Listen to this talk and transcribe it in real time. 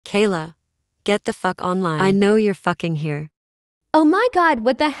Kayla, get the fuck online. I know you're fucking here. Oh my god,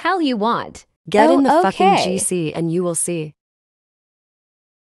 what the hell you want? Get Oh, in the fucking okay. GC and you will see.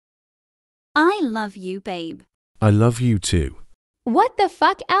 I love you, babe. I love you too. What the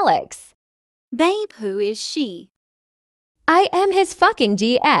fuck, Alex? Babe, who is she? I am his fucking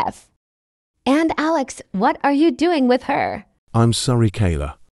GF. And Alex, what are you doing with her? I'm sorry,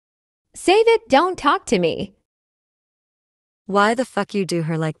 Kayla. Save it, don't talk to me. Why the fuck you do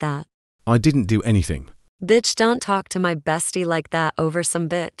her like that? I didn't do anything. Bitch, don't talk to my bestie like that over some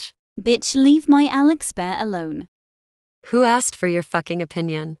bitch. Bitch, leave my Alex Bear alone. Who asked for your fucking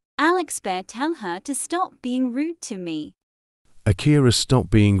opinion? Alex Bear, tell her to stop being rude to me. Akira, stop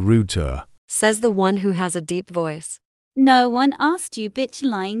being rude to her. Says the one who has a deep voice. No one asked you, bitch,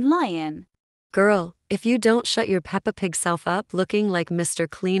 lying lion. Girl, if you don't shut your Peppa Pig self up looking like Mr.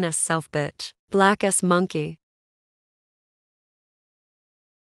 Clean as self bitch. Black as monkey.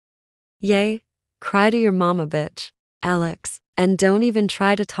 Yay, cry to your mama bitch. Alex, and don't even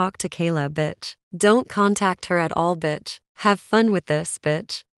try to talk to Kayla bitch. Don't contact her at all bitch. Have fun with this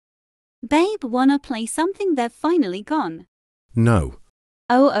bitch. Babe, wanna play something? They're finally gone. No.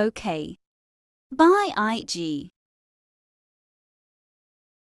 Oh, okay. Bye, IG.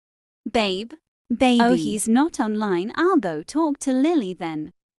 Babe? Baby. Oh, he's not online. I'll go talk to Lily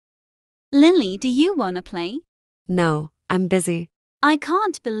then. Lily, do you wanna play? No, I'm busy. I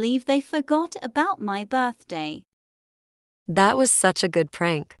can't believe they forgot about my birthday. That was such a good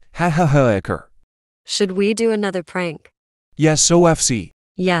prank. Ha ha ha, Ecker. Should we do another prank? Yes, OFC.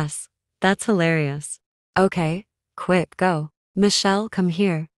 Yes, that's hilarious. Okay, quick, go. Michelle, come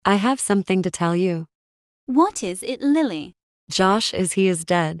here. I have something to tell you. What is it, Lily? Josh he is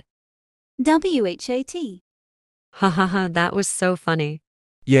dead. WHAT. Ha ha ha, that was so funny.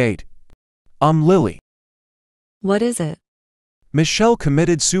 Yate. I'm Lily. What is it? Michelle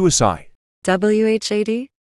committed suicide. WHAD?